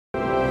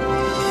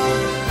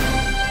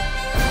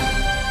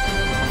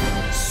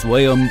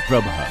Swayam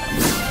Prabha.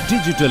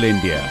 Digital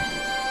India.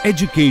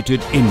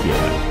 Educated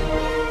India.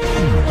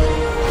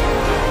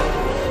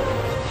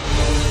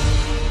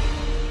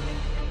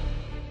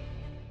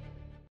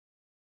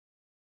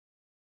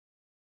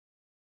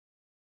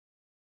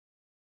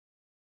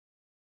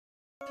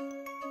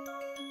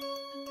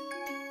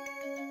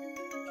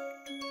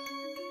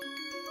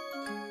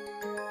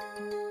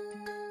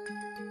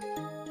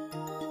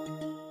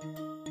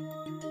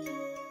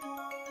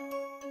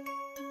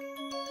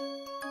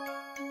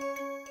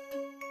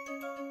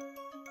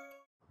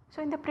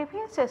 So, in the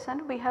previous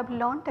session we have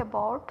learnt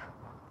about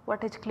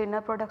what is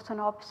cleaner production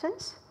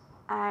options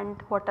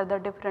and what are the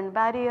different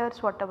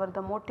barriers, what are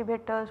the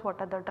motivators, what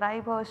are the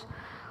drivers,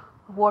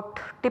 what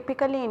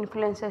typically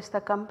influences the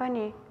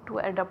company to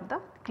adopt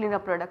the cleaner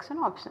production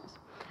options.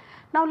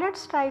 Now, let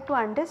us try to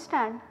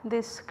understand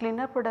these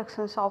cleaner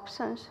production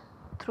options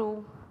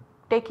through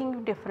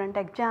taking different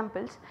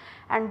examples,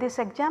 and these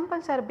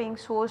examples are being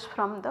sourced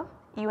from the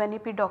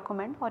UNEP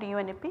document or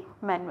UNEP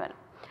manual.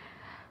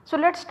 So,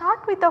 let us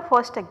start with the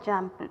first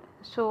example.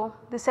 So,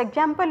 this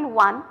example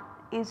 1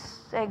 is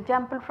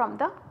example from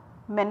the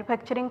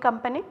manufacturing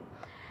company,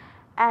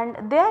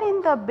 and they are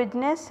in the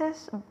business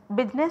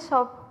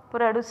of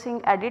producing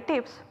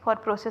additives for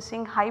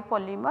processing high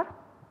polymer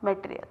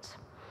materials.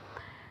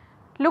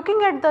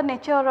 Looking at the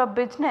nature of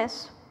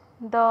business,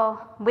 the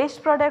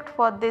waste product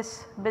for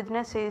this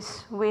business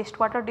is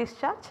wastewater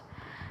discharge,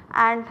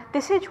 and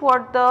this is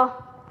what the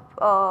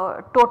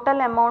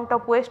total amount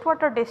of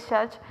wastewater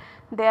discharge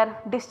they are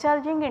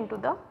discharging into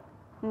the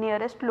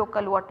nearest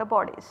local water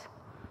bodies.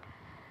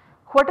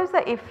 What is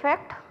the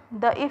effect?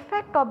 The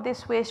effect of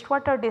this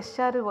wastewater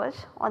discharge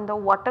was on the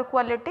water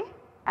quality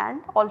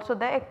and also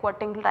the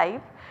aquatic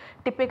life,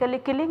 typically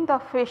killing the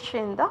fish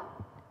in the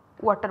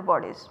water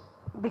bodies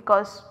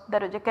because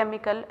there is a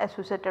chemical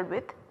associated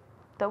with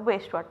the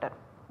wastewater,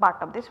 part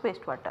of this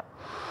wastewater.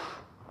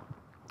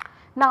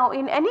 Now,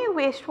 in any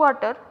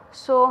wastewater,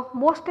 so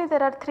mostly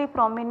there are 3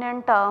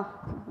 prominent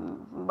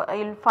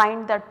you will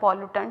find that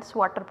pollutants,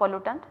 water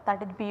pollutant,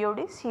 that is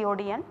BOD,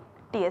 COD and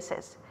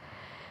TSS.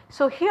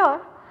 So,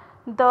 here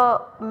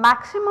the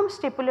maximum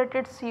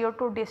stipulated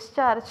CO2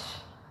 discharge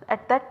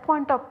at that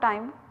point of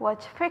time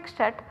was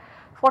fixed at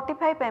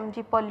 45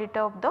 mg per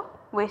liter of the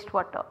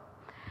wastewater,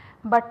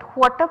 but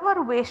whatever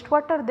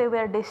wastewater they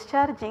were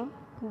discharging,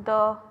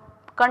 the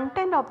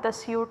content of the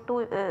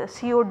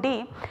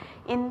COD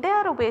in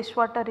their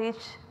wastewater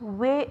is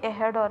way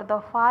ahead or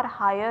the far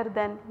higher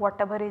than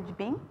whatever is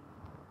being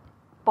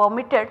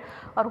permitted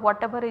or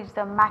whatever is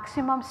the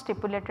maximum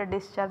stipulated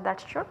discharge that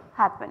should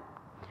happen.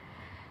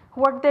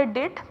 What they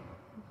did?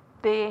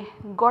 They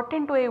got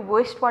into a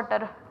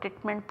wastewater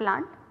treatment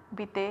plant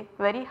with a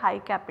very high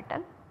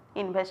capital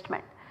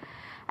investment,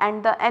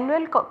 and the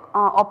annual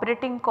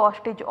operating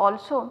cost is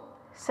also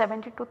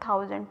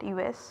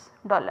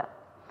 $72,000.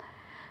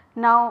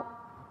 Now,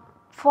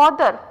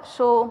 further,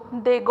 so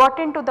they got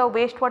into the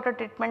wastewater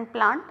treatment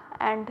plant,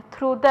 and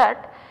through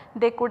that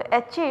they could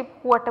achieve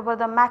whatever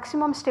the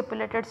maximum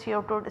stipulated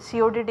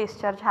COD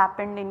discharge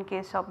happened in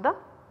case of the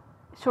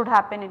should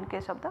happen in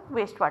case of the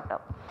wastewater.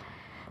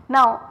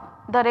 Now,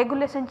 the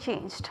regulation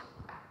changed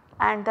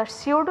and the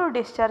CO2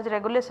 discharge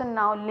regulation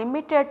now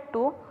limited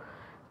to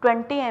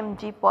 20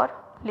 mg per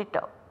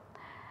liter,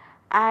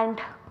 and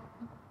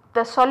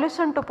the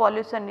solution to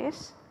pollution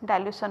is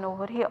dilution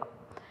over here.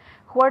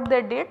 What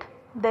they did?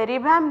 They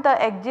revamped the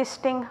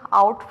existing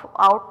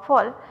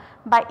outfall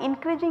by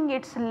increasing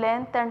its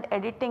length and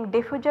editing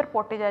diffuser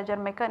potentizer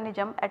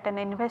mechanism at an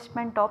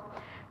investment of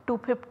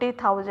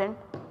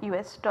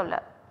 $250,000.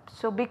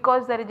 So,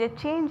 because there is a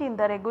change in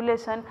the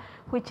regulation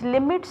which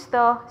limits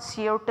the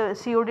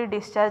COD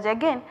discharge,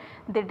 again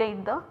they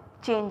did the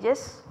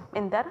changes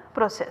in their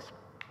process.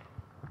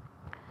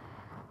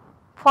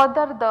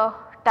 Further, the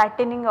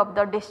tightening of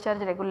the discharge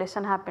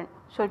regulation happened.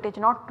 So, it is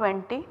not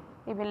 20,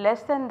 even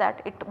less than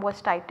that it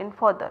was tightened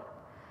further.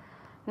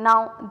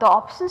 Now, the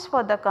options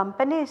for the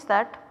company is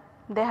that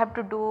they have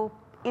to do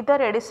either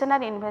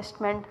additional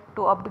investment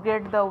to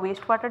upgrade the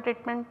wastewater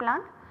treatment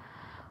plant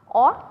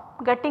or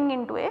getting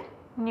into a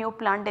new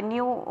plant, a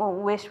new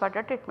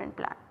wastewater treatment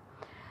plant.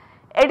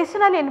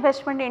 Additional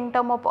investment in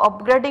terms of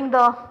upgrading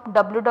the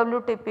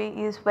WWTP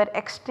is very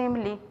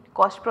extremely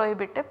cost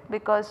prohibitive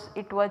because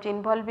it was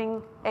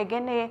involving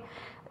again a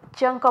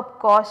chunk of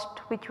cost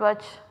which was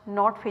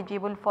not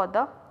feasible for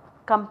the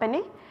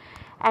company,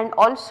 and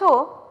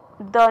also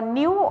the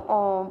new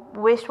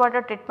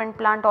wastewater treatment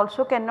plant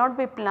also cannot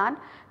be planned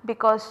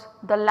because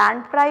the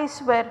land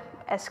price were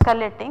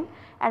escalating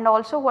and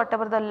also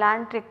whatever the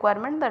land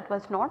requirement that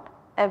was not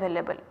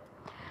available.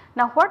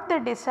 Now, what they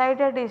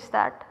decided is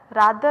that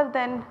rather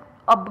than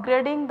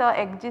upgrading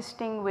the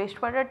existing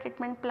wastewater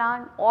treatment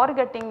plant or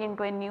getting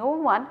into a new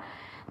one,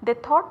 they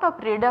thought of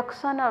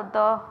reduction of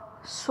the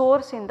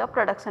source in the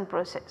production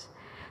process.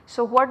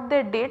 So, what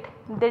they did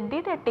a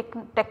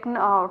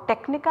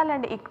technical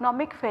and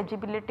economic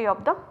feasibility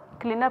of the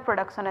cleaner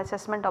production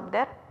assessment of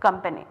their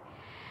company,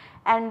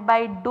 and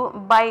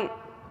by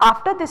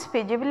after this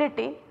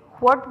feasibility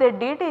what they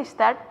did is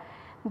that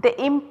they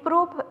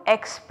improve,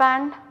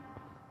 expand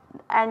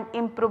and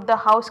improve the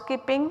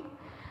housekeeping,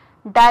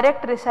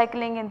 direct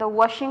recycling in the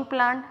washing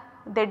plant.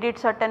 They did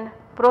certain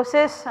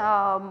process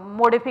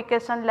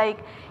modification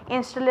like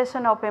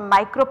installation of a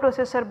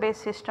microprocessor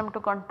based system to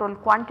control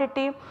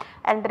quantity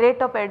and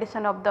rate of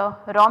addition of the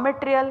raw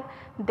material.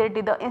 They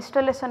did the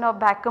installation of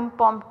vacuum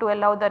pump to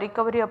allow the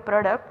recovery of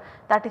product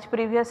that is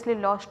previously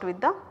lost with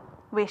the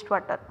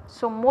wastewater.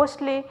 So,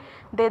 mostly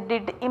they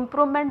did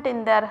improvement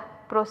in their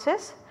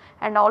process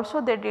and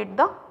also they did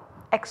the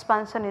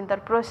expansion in their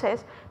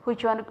process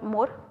which were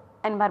more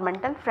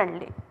environmental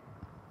friendly.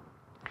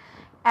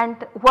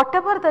 And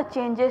whatever the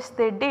changes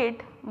they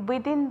did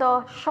within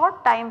the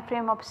short time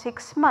frame of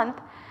 6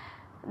 months,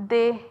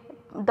 the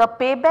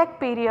payback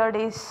period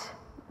is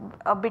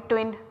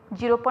between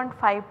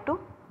 0.5 to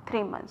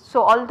 3 months.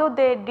 So, although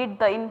they did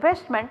the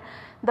investment,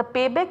 the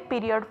payback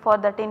period for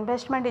that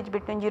investment is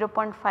between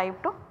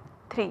 0.5 to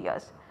 3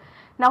 years.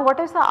 Now, what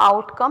is the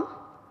outcome?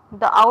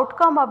 The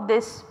outcome of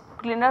this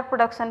cleaner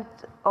production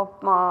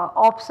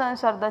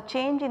options or the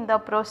change in the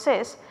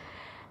process,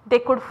 they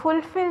could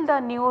fulfill the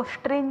new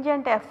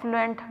stringent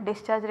effluent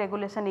discharge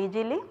regulation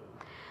easily,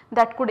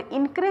 that could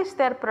increase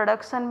their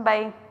production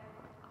by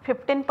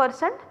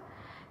 15%.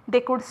 They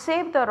could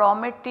save the raw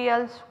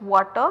materials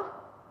water,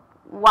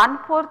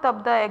 1/4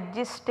 of the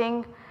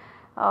existing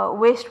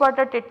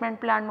wastewater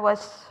treatment plant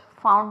was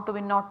found to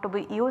be not to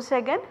be used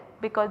again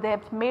because they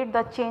have made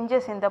the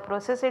changes in the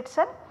process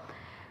itself.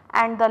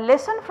 And the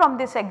lesson from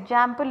this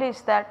example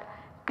is that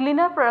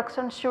cleaner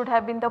production should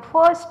have been the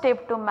first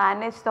step to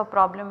manage the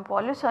problem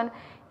pollution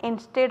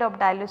instead of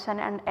dilution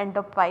and end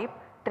of pipe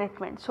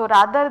treatment. So,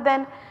 rather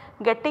than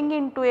getting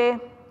into a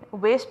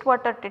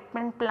wastewater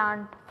treatment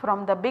plant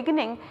from the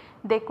beginning,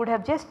 they could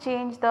have just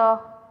changed the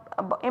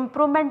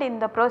improvement in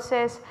the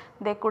process,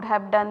 they could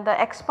have done the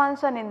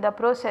expansion in the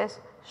process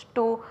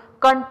to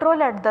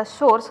control at the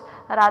source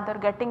rather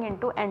getting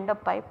into end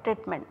of pipe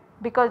treatment,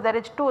 because there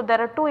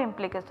are two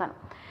implications.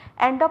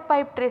 End of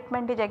pipe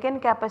treatment is again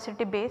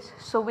capacity based.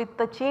 So, with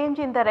the change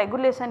in the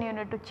regulation you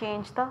need to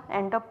change the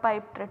end of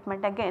pipe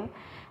treatment again,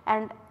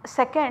 and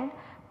second,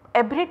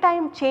 every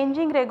time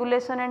changing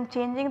regulation and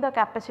changing the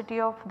capacity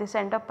of this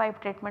end of pipe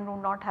treatment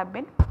would not have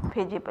been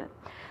feasible.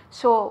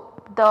 So,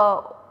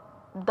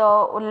 the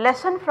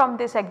lesson from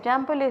this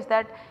example is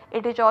that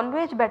it is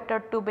always better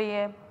to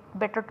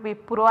be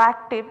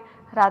proactive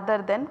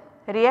rather than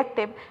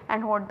reactive,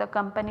 and what the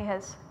company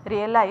has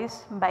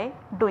realized by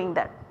doing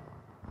that.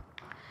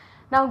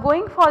 Now,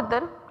 going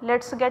further,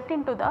 let us get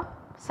into the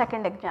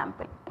second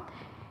example.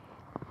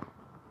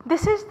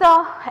 This is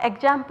the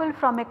example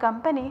from a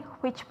company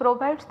which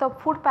provides the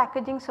food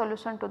packaging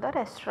solution to the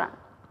restaurant.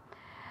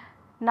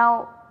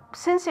 Now,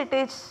 since it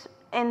is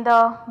in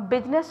the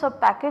business of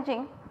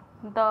packaging,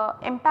 the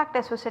impact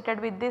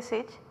associated with this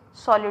is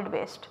solid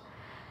waste.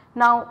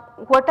 Now,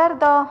 what are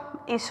the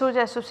issues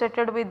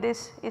associated with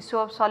this issue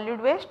of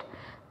solid waste?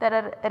 There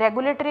are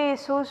regulatory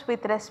issues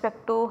with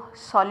respect to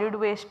solid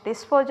waste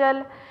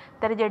disposal,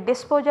 there is a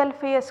disposal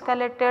fee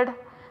escalated,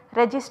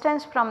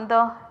 resistance from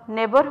the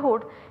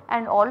neighborhood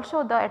and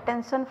also the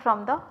attention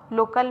from the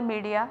local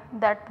media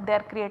that they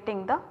are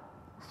creating the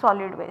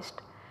solid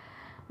waste.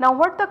 Now,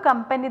 what the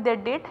company they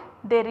did?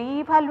 They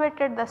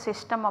re-evaluated the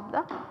system of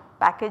the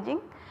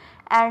packaging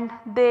and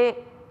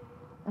they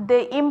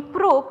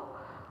improve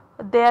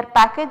their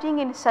packaging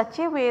in such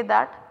a way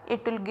that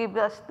it will give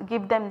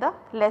them the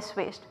less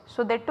waste.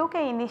 So, they took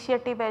an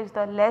initiative as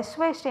the less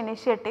waste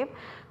initiative,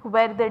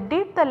 where they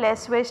did the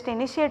less waste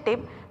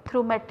initiative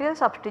through material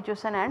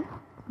substitution and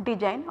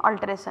design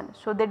alteration.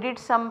 So, they did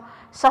some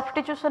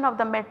substitution of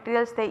the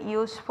materials they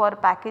use for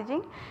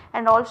packaging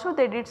and also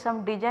they did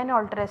some design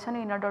alteration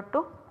in order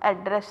to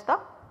address the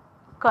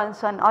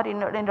concern or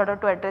in order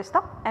to address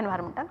the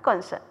environmental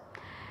concern.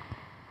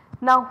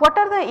 Now, what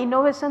are the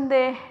innovation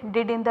they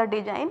did in the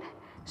design?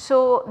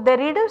 So, they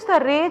reduce the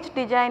raised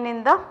design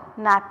in the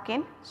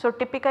napkin. So,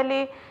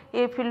 typically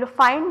if you will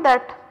find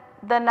that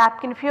the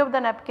napkin, few of the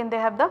napkin they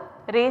have the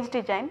raised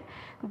design,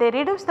 they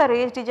reduce the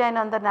raised design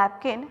on the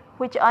napkin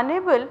which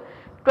enable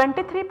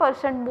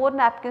 23% more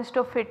napkins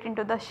to fit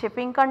into the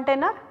shipping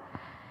container,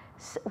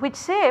 which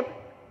save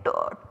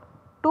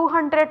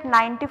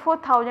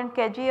 294,000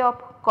 kg of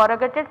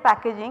corrugated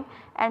packaging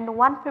and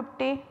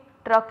 150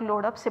 truck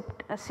load of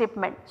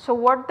shipment. So,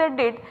 what they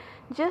did,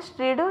 just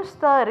reduce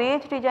the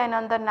raised design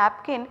on the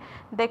napkin,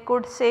 they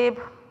could save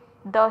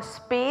the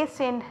space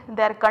in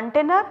their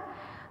container,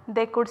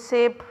 they could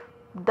save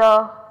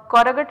the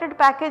corrugated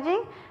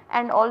packaging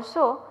and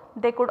also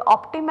they could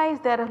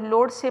optimize their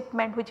load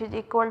shipment which is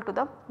equal to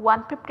the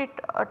 150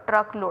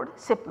 truck load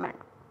shipment.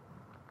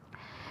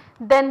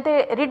 Then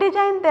they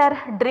redesigned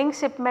their drink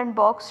shipment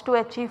box to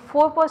achieve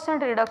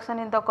 4% reduction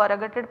in the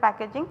corrugated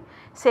packaging,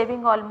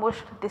 saving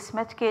almost this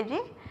much kg,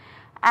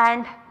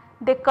 and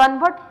they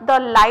convert the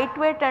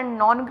lightweight and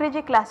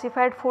non-greasy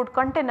classified food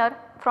container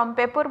from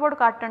paperboard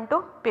carton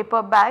to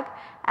paper bag,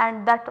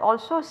 and that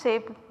also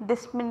saved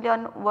this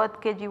million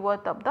kg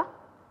worth of the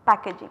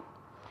packaging.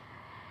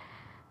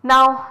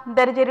 Now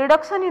there is a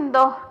reduction in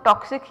the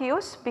toxic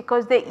use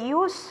because they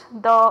use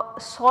the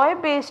soy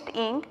based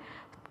ink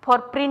for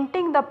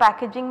printing the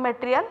packaging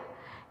material,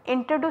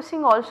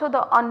 introducing also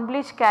the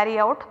unbleached carry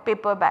out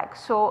paper bag.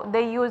 So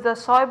they use the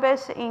soy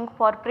based ink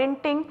for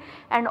printing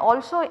and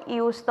also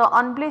use the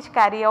unbleached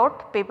carry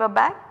out paper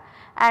bag,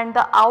 and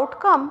the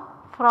outcome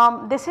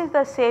from this is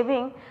the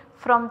saving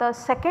from the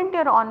second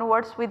year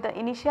onwards with the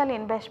initial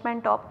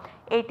investment of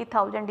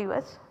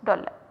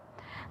 $80,000.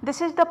 This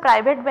is the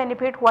private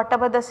benefit,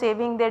 whatever the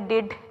saving they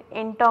did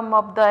in term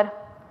of the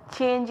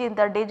change in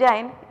the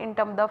design, in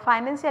term of the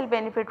financial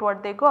benefit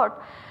what they got.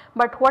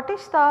 But what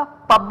is the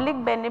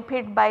public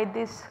benefit by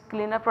this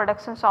cleaner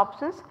productions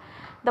options?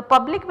 The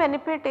public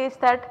benefit is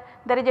that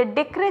there is a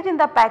decrease in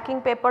the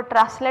packing paper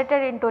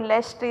translated into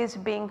less trees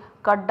being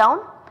cut down.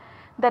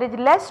 There is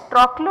less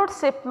truckload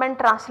shipment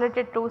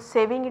translated to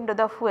saving into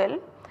the fuel.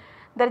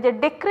 There is a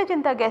decrease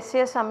in the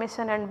gaseous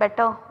emission and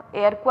better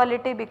air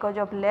quality because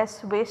of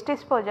less waste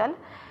disposal,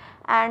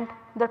 and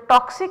the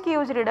toxic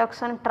use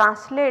reduction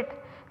translate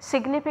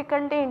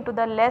significantly into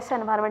the less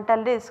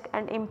environmental risk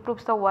and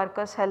improves the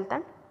workers health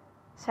and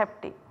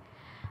safety.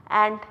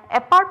 And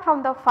apart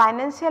from the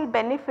financial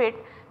benefit,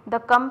 the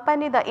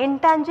company, the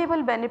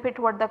intangible benefit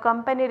what the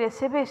company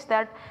receives is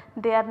that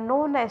they are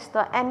known as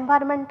the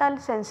environmental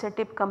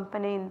sensitive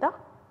company in the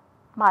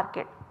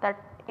market, that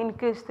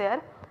increase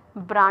their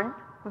brand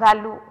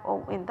value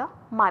in the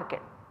market.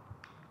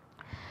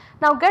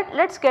 Now let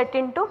us get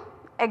into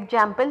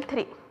example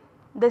 3.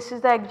 This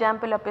is the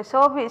example of a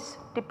service,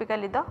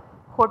 typically the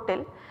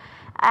hotel,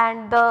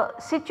 and the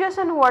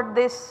situation what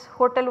this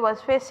hotel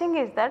was facing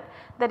is that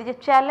there is a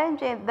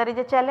challenge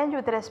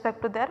with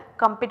respect to their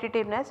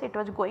competitiveness, it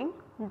was going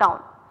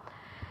down.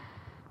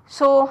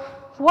 So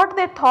what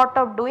they thought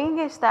of doing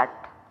is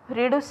that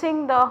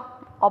reducing the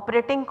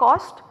operating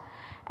cost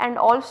and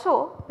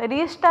also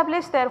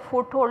re-establish their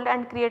foothold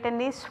and create a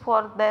niche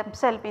for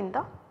themselves in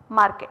the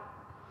market.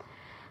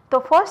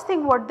 The first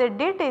thing what they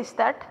did is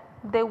that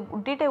they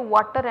did a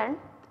water and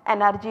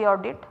energy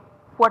audit.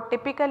 What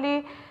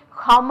typically,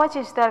 how much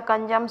is their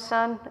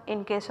consumption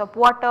in case of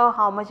water,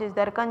 how much is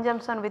their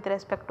consumption with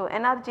respect to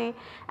energy,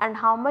 and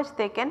how much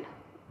they can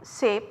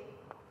save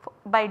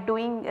by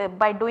doing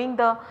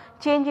the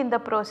change in the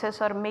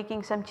process or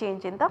making some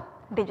change in the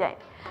design.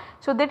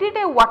 So they did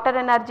a water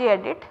energy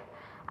audit,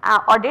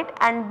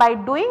 and by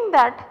doing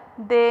that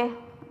they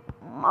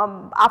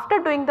after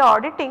doing the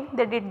auditing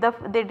they did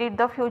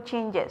the few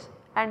changes.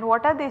 And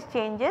what are these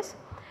changes?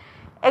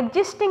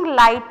 Existing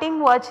lighting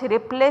was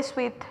replaced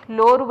with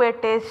lower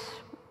weightage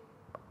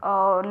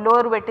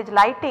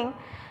lighting,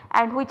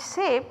 and which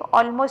save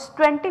almost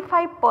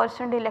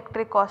 25%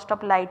 electric cost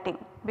of lighting,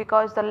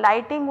 because the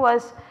lighting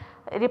was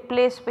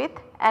replaced with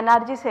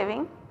energy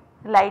saving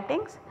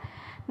lightings.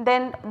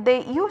 Then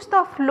they use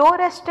the flow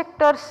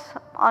restrictors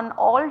on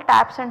all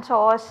taps and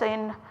showers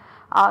in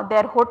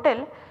their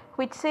hotel,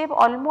 which save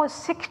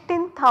almost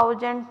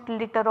 16,000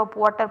 liter of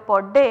water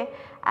per day,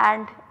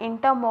 and in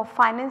term of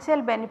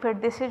financial benefit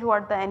this is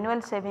what the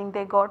annual saving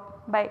they got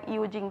by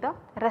using the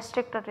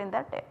restrictor in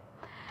that day.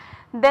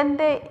 Then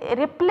they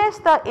replace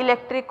the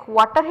electric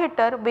water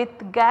heater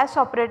with gas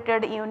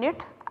operated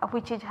unit,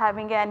 which is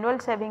having an annual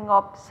saving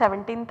of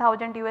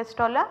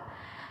 $17,000,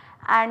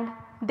 and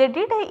they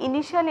did an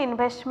initial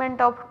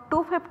investment of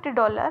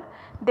 $250.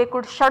 They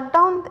could shut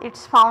down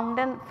its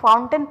fountain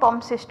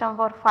pump system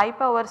for 5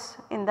 hours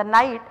in the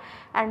night,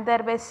 and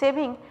thereby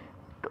saving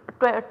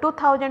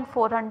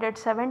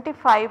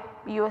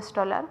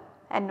 $2,475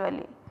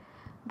 annually.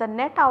 The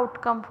net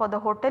outcome for the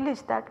hotel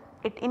is that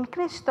it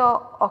increased the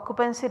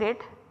occupancy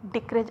rate,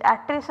 decreased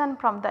attrition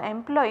from the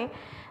employee,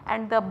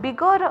 and the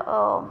bigger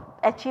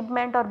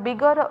achievement or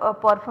bigger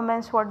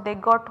performance what they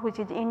got, which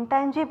is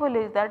intangible,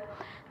 is that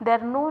they are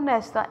known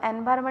as the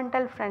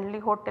environmental friendly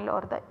hotel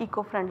or the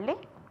eco friendly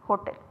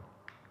hotel.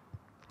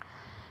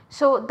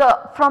 So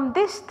from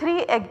these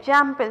 3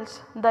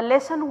 examples, the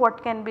lesson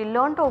what can be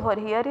learnt over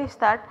here is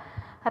that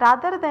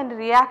rather than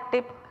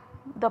reactive,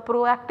 the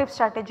proactive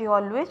strategy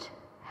always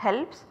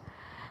helps.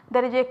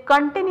 There is a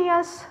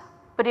continuous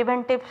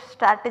preventive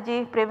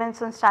strategy,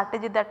 prevention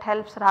strategy that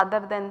helps rather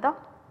than the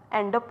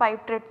end of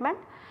pipe treatment,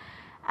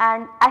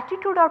 and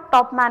attitude of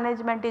top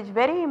management is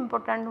very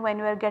important when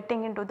we are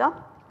getting into the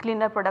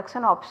cleaner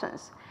production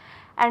options.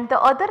 And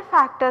the other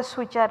factors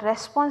which are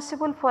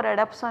responsible for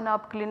adoption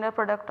of cleaner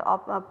product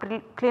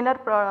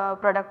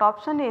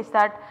option is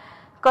that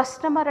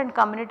customer and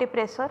community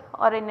pressure,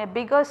 or in a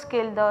bigger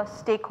scale the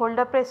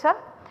stakeholder pressure,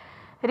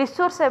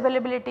 resource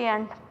availability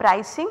and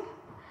pricing,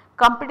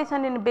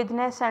 competition in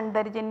business, and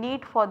there is a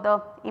need for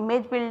the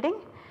image building,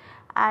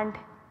 and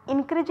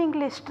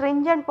increasingly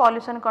stringent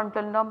pollution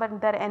control norm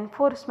and their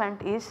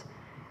enforcement is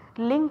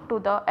linked to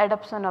the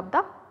adoption of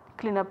the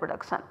cleaner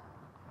production.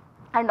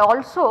 And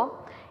also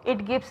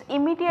it gives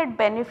immediate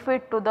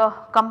benefit to the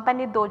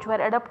company, those who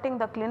are adopting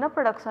the cleaner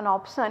production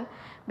option,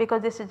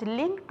 because this is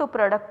linked to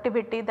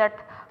productivity, that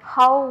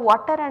how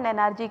water and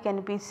energy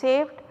can be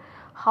saved,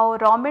 how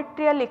raw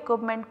material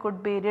equipment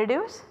could be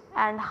reduced,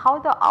 and how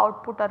the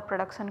output or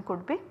production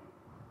could be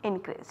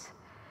increase.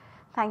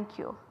 Thank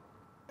you.